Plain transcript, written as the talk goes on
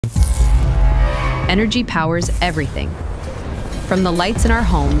Energy powers everything, from the lights in our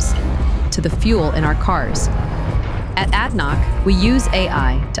homes to the fuel in our cars. At ADNOC, we use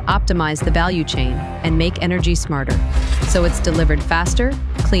AI to optimize the value chain and make energy smarter, so it's delivered faster,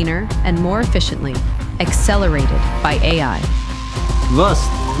 cleaner, and more efficiently, accelerated by AI.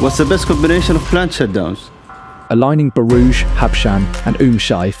 Vast, what's the best combination of plant shutdowns? Aligning Barouge, Habshan, and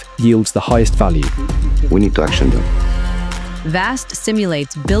Shaif yields the highest value. We need to action them. Vast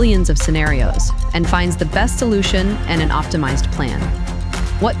simulates billions of scenarios and finds the best solution and an optimized plan.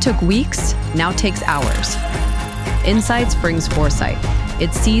 What took weeks now takes hours. Insights brings foresight.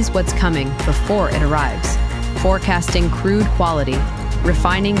 It sees what's coming before it arrives, forecasting crude quality,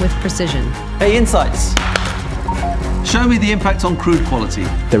 refining with precision. Hey, Insights! Show me the impact on crude quality.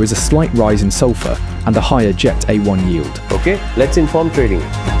 There is a slight rise in sulfur and a higher Jet A1 yield. Okay, let's inform trading.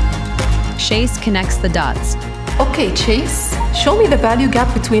 Chase connects the dots. Okay, Chase, show me the value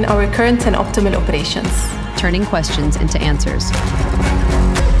gap between our current and optimal operations. Turning questions into answers.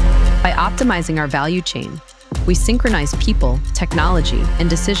 By optimizing our value chain, we synchronize people, technology, and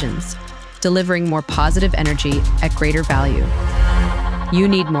decisions, delivering more positive energy at greater value. You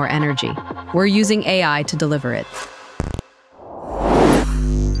need more energy. We're using AI to deliver it.